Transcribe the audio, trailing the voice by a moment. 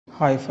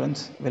Hi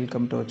friends,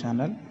 welcome to our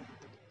channel.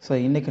 So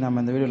இன்னைக்கு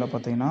நம்ம இந்த வீடியோவில்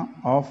பார்த்தீங்கன்னா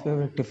ஆஃப் வேவ்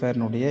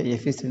ரெக்டிஃபயர்னுடைய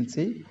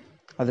எஃபிஷியன்சி,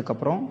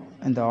 அதுக்கப்புறம்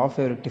இந்த of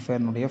wave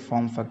ரெக்டிஃபயர்னுடைய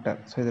form factor.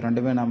 So இது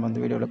ரெண்டுமே நம்ம இந்த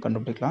வீடியோவில்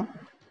கண்டுபிடிக்கலாம்.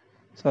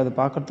 ஸோ அது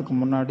பார்க்குறதுக்கு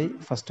முன்னாடி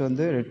ஃபஸ்ட்டு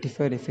வந்து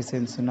ரெக்டிஃபயர்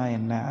எஃபிஷியன்சினா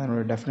என்ன,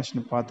 அதனுடைய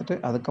டெஃபினேஷன் பார்த்துட்டு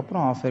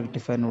அதுக்கப்புறம் ஆஃப் வேவ்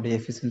ரெக்டிஃபயர்னுடைய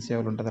எஃபிஷியன்சி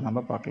எவ்வளோன்றதை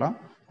நம்ம பார்க்கலாம்.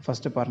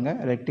 ஃபஸ்ட்டு பாருங்கள்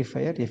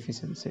ரெக்டிஃபயர்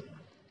எஃபிஷியன்சி.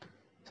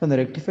 ஸோ இந்த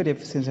ரெக்டிஃபயர்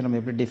எஃபிஷியன்சி நம்ம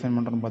எப்படி டிஃபைன்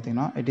பண்ணுறோம்னு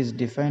பார்த்தீங்கன்னா, it is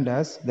defined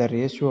as the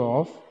ratio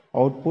of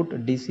output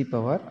DC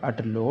power at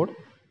load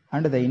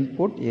and the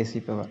input AC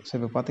power. So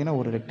இப்போ பார்த்தீங்கன்னா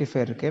ஒரு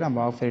ரெக்டிஃபயர் இருக்குது,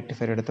 நம்ம ஆஃப்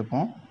ரெக்டிஃபயர்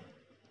எடுத்துப்போம்.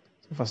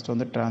 ஸோ ஃபஸ்ட்டு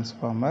வந்து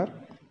டிரான்ஸ்ஃபார்மர்,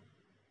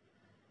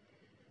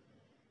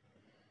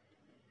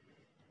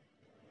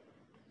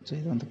 ஸோ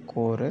இது வந்து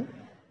கோரு,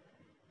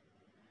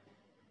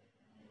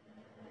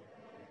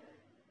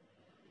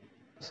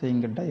 ஸோ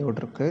இங்கே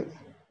டயோட் இருக்குது,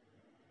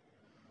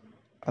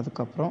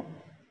 அதுக்கப்புறம்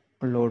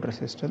லோட்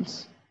ரெசிஸ்டன்ஸ்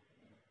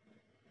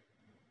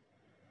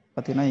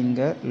பார்த்திங்கன்னா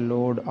இங்கே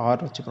லோட்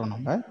ஆர் வச்சுக்கிறோம்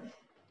நம்ம.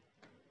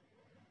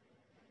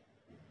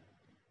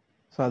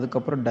 ஸோ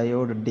அதுக்கப்புறம்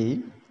டயோடு டி.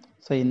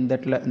 ஸோ இந்த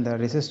இடத்துல இந்த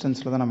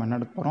ரெசிஸ்டன்ஸில் தான் நம்ம என்ன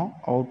எடுக்க போகிறோம்,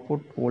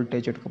 அவுட்புட்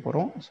வோல்டேஜ் எடுக்க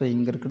போகிறோம். ஸோ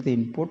இங்கே இருக்கிறது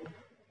இன்புட்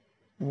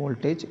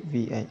வோல்டேஜ்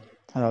விஐ,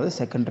 அதாவது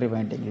செகண்டரி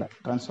வைண்டிங்கில்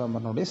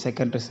ட்ரான்ஸ்ஃபார்மர்னுடைய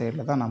செகண்டரி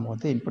சைடில் தான் நம்ம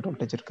வந்து இன்புட்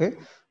வோல்டேஜ் இருக்குது.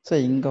 ஸோ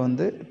இங்கே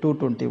வந்து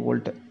 220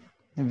 வோல்ட்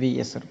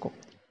விஎஸ் இருக்கும்.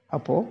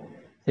 அப்போது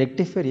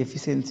ரெக்டிஃபயர்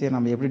எஃபிஷியன்சியை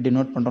நம்ம எப்படி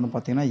டினோட் பண்ணுறோம்னு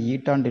பார்த்தீங்கன்னா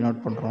ஈட்டான்னு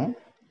டினோட் பண்ணுறோம்.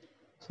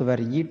 ஸோ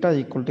வேறு ஈட்டா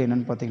ஈக்குவல் டு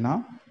என்னென்னு பார்த்தீங்கன்னா,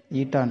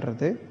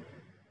 ஈட்டான்றது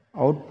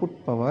output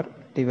power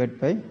divide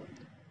by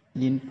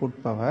input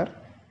power.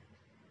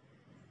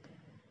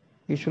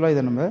 யூஸ்வலாக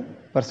இதை நம்ம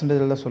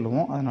பர்சன்டேஜில் தான்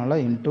சொல்லுவோம், அதனால்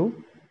இன்ட்டு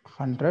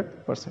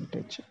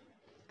 100%.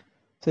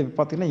 ஸோ இப்போ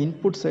பார்த்திங்கன்னா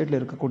இன்புட் சைடில்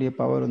இருக்கக்கூடிய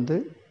பவர் வந்து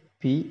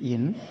பி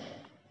இன்,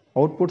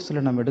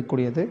 அவுட்புட்ஸில் நம்ம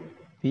எடுக்கக்கூடியது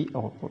பி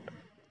அவுட்புட்.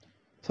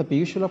 ஸோ இப்போ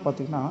யூஸ்வலாக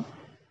பார்த்திங்கன்னா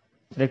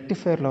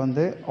ரெக்டிஃபயரில்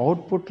வந்து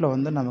அவுட்புட்டில்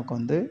வந்து நமக்கு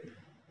வந்து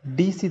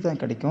டிசி தான்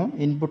கிடைக்கும்,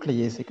 இன்புட்டில்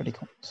ஏசி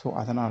கிடைக்கும். ஸோ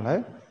அதனால்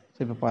ஸோ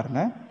இப்போ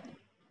பாருங்கள்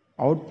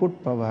அவுட்புட்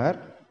பவர்,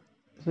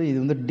 ஸோ இது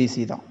வந்து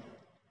டிசி தான்,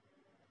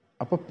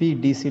 அப்போ பி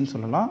டிசின்னு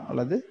சொல்லலாம்,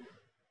 அல்லது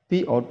B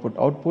output,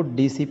 output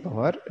DC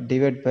power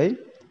divide by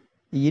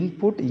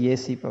input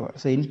AC power.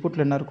 So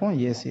இன்புட்டில் என்ன இருக்கும்,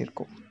 ஏசி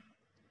இருக்கும்.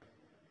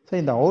 ஸோ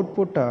இந்த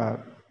அவுட்புட்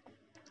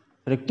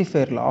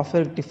ரெக்டிஃபயரில் ஆஃப்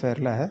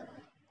ரெக்டிஃபயரில்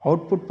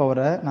அவுட்புட்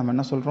பவரை நம்ம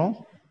என்ன சொல்கிறோம்,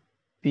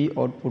 பி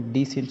அவுட்புட்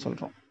டிசின்னு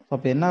சொல்கிறோம். ஸோ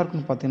அப்போ என்ன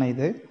இருக்குன்னு பார்த்தீங்கன்னா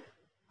இது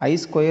I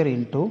square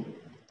into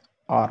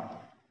R,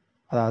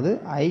 அதாவது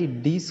I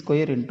D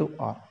square into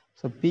R.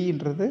 So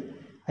Pன்றது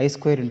I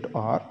square into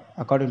R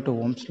according to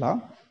Ohm's law.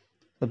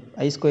 So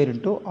I square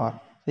into R.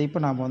 So இப்போ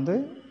நாம் வந்து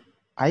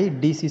I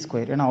DC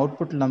square, ஏன்னா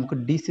அவுட்புட்டில் நமக்கு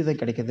DC தான்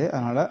கிடைக்கிது,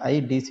 அதனால் I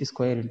DC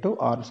square into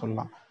Rன்னு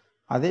சொல்லலாம்.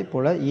 அதே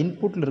போல்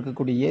இன்புட்டில்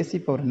இருக்கக்கூடிய ஏசி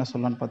பவர் என்ன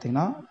சொல்லலாம்னு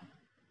பார்த்தீங்கன்னா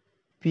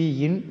P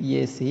in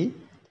AC.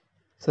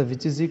 So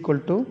which is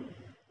equal to,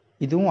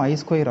 இதுவும் I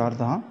square R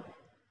தான்,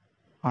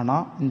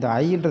 ஆனால் இந்த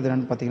ஐன்றது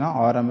என்னென்னு பார்த்தீங்கன்னா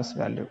ஆர்எம்எஸ்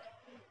வேல்யூ,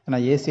 ஏன்னா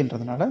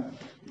ஏசின்றதுனால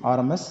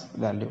ஆர்எம்எஸ்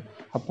வேல்யூ.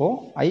 அப்போது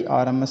ஐ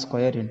RMS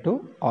square into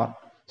R.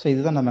 So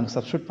இதுதான் நம்ம அங்கே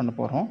சப்ஸ்டியூட் பண்ண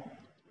போகிறோம்.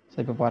 ஸோ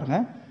இப்போ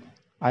பாருங்கள்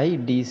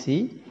ITC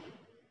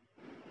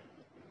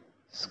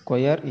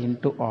square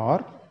into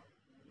R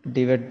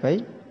divide by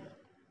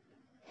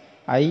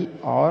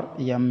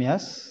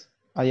IRMS,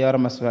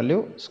 IRMS value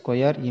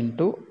square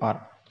into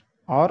R.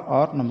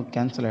 R நமக்கு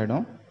கேன்சல்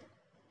ஆகிடும்.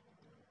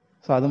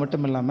 ஸோ அது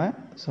மட்டும் இல்லாமல்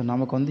ஸோ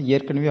நமக்கு வந்து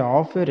ஏற்கனவே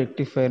ஆஃப் வேவ்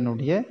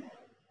ரெக்டிஃபயர்னுடைய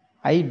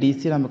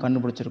ஐடிசி நம்ம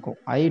கண்டுபிடிச்சிருக்கோம்.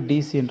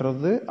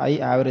 ஐடிசின்றது ஐ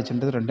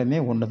ஆவரேஜ்ன்றது ரெண்டுமே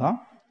ஒன்று தான்.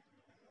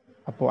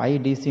 அப்போது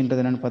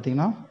ஐடிசின்றது என்னென்னு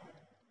பார்த்தீங்கன்னா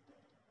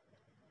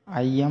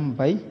IIM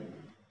by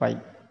by,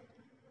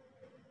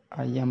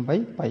 IIM by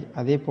by.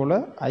 அதே போல்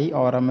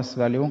ஐஆர்எம்எஸ்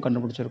வேல்யூவும்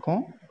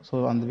கண்டுபிடிச்சிருக்கோம். ஸோ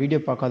அந்த வீடியோ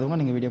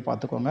பார்க்காதவங்க நீங்கள் வீடியோ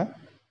பார்த்துக்கோங்க.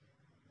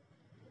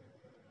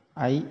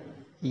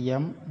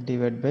 IIM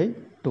divide by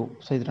 2.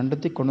 ஸோ இது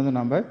ரெண்டுத்தையும் கொண்டு வந்து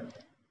நம்ம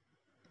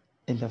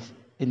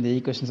இந்த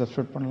ஈக்குவேஷன்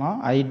சப்ஸ்டியூட் பண்ணலாம்.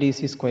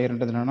 ஐடிசி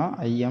ஸ்கொயர்ன்றது என்னென்னா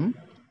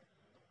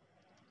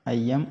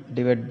IIM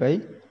divide by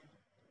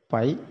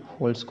by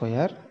whole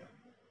square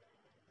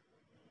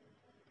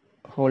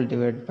whole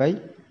divide by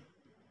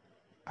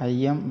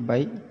IIM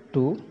by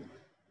 2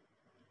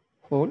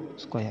 whole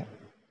square.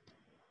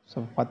 So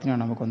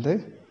பார்த்தீங்கன்னா நமக்கு வந்து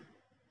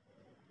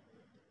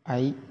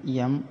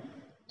IIM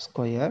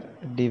square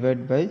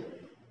divide by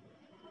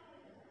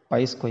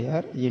by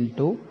square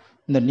into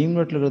இந்த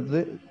நியூமரேட்டர்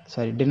இருக்கிறது,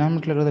 சாரி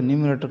டினாமினேட்டர் இருக்கிறது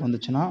நியூமரேட்டருக்கு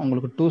வந்துச்சுன்னா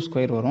உங்களுக்கு 2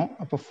 ஸ்கொயர் வரும்.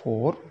 அப்போ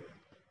 4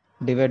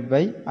 divide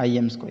by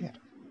IIM square,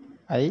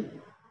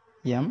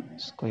 IIM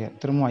square,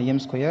 திரும்ப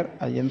ஐஎம் ஸ்கொயர்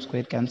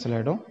கேன்சல்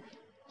ஆகிடும்.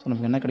 ஸோ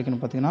நமக்கு என்ன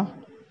கிடைக்குன்னு பார்த்தீங்கன்னா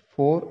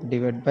 4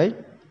 டிவைட் பை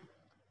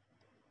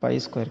பை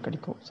ஸ்கொயர்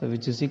கிடைக்கும். So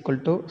which is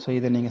equal to, so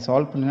இதை நீங்கள்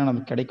சால்வ் பண்ணிங்கன்னா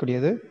நமக்கு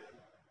கிடைக்கக்கூடியது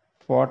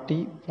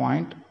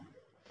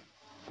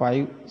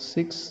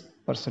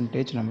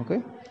 40.56% நமக்கு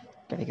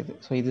கிடைக்குது.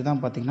 ஸோ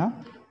இதுதான் பார்த்திங்கன்னா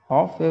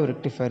ஆஃப் வேவ்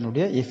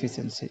ரெக்டிஃபயர்னுடைய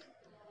எஃபிஷியன்சி.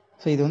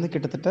 ஸோ இது வந்து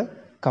கிட்டத்தட்ட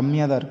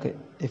கம்மியாக தான் இருக்குது.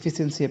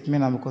 எஃபிஷியன்சி எப்பவுமே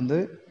நமக்கு வந்து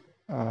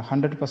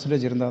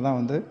 100% இருந்தால் தான்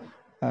வந்து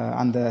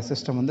அந்த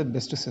சிஸ்டம் வந்து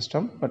பெஸ்ட்டு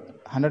சிஸ்டம். பட்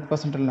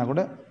 100% இல்லைனா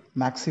கூட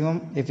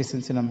மேக்ஸிமம்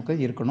எஃபிஷியன்சி நமக்கு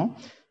இருக்கணும்.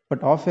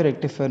 பட் ஆஃப் வேவ்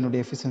ரெக்டிஃபயர்னுடைய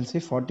எஃபிஷியன்சி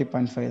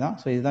 40.5 தான்.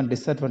 ஸோ இதுதான்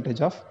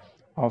disadvantage of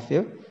of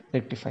wave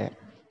rectifier.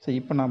 So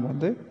இப்போ நம்ம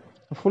வந்து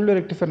ஃபுல் வேவ்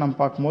ரெக்டிஃபயர் நம்ம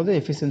பார்க்கும்போது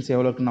எஃபிஷியன்சி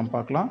எவ்வளோ இருக்குன்னு நம்ம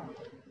பார்க்கலாம்.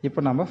 இப்போ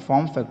நம்ம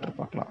ஃபார்ம் ஃபேக்டர்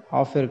பார்க்கலாம்.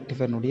 ஆஃப் வேவ்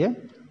ரெக்டிஃபயர்னுடைய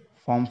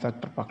ஃபார்ம்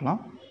ஃபேக்டர் பார்க்கலாம்.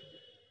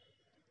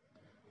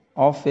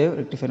 Of wave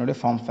ரெக்டிஃபயர்னுடைய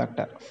form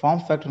factor.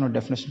 Form ஃபேக்டர்னுடைய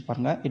definition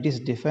பாருங்கள். It is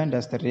defined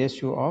as the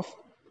ratio of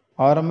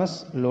RMS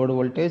load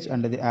voltage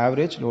and the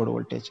average load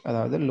voltage.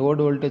 அதாவது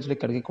லோடு வோல்டேஜில்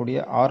கிடைக்கக்கூடிய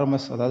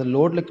RMS, அதாவது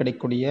லோடில்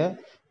கிடைக்கக்கூடிய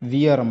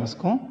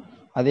VRMSக்கும்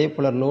அதே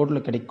போல்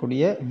லோடில்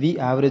கிடைக்கக்கூடிய V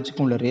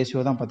ஆவரேஜுக்கும் உள்ள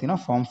ரேஷியோ தான்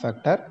பார்த்தீங்கன்னா form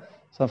factor.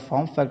 So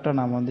form factor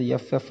நாம் வந்து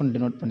FFன்னு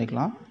டினோட்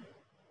பண்ணிக்கலாம்.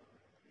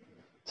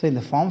 ஸோ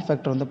இந்த ஃபார்ம்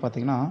ஃபேக்டர் வந்து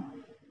பார்த்திங்கன்னா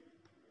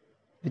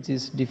which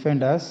is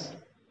defined as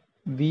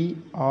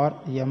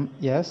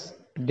VRMS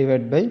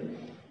divided by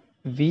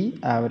V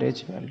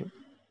average value.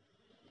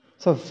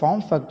 So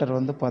form factor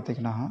வந்து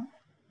பார்த்திங்கன்னா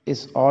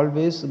is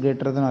always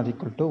greater than or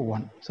equal to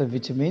 1. So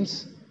which means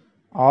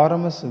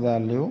RMS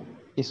value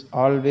is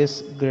always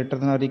greater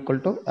than or equal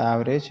to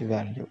average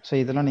value. So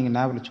இதெல்லாம் நீங்கள்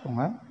ஞாபகம்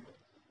வச்சுக்கோங்க.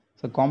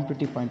 So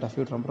competitive point of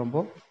view ரொம்ப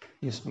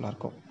யூஸ்ஃபுல்லாக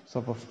இருக்கும். So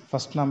இப்போ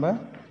ஃபஸ்ட் நம்ம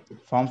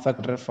form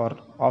factor for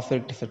of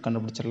rectifier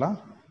கண்டுபிடிச்சிடலாம்.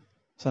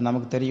 ஸோ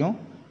நமக்கு தெரியும்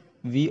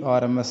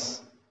VRMS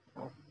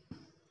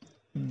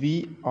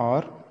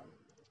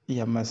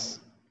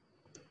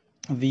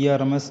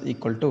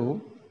equal to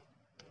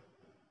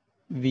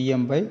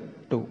Vm by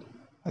 2.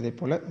 அதே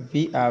போல் V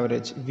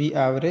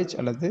average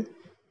அல்லது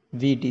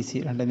VDC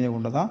ரெண்டுமே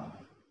ஒன்று தான்,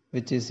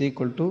 which is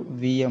equal to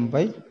Vm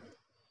by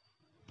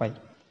pi.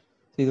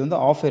 So இது வந்து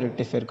of wave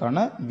ரெக்டிஃபயருக்கான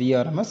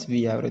VRMS V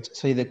average.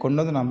 So இதை கொண்டு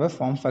வந்து நம்ம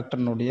ஃபார்ம்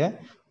ஃபேக்டர்னுடைய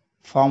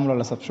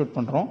ஃபார்முலாவில் சப்ஸ்டியூட்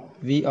பண்ணுறோம்.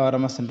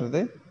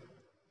 VRMSன்றது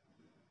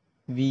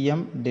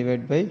Vm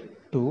divided by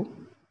 2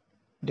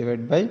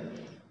 divided by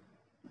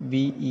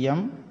Vm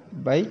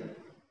by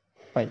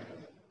pi.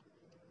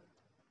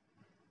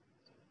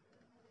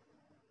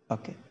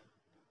 Okay,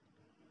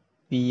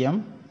 Vm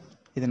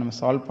இதை நம்ம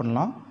சால்வ்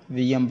பண்ணலாம்.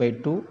 Vm by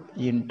 2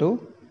 into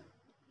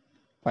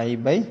pi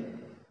by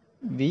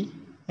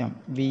Vm.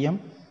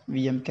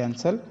 Vm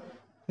cancel,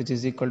 which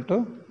is equal to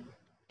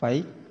pi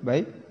by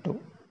 2.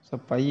 So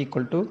pi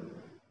equal to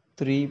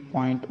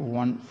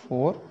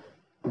 3.14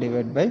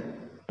 divided by 2.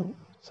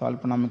 Solve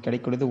பண்ண நமக்கு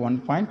கிடைக்கிறது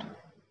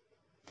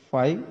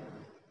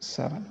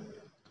 1.57.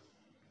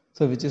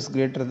 So which is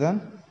greater than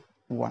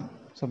 1.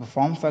 So the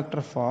form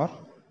factor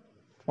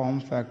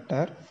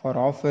for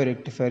off wave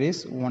rectifier is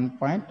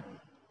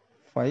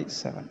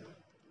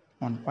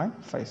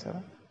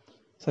 1.57.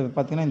 So இப்போ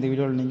பார்த்தீங்கன்னா இந்த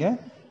வீடியோவில் நீங்கள்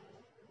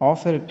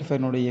of wave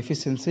ரெக்டிஃபயர்னுடைய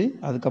efficiency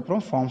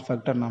அதுக்கப்புறம் form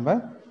factor நம்ம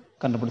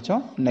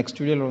கண்டுபிடிச்சோம். நெக்ஸ்ட்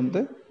வீடியோவில்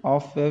வந்து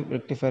of wave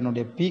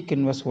ரெக்டிஃபயர்னுடைய peak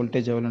inverse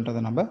voltage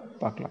எவ்வளோன்றதை நம்ம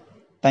பார்க்கலாம்.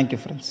 Thank you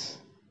friends.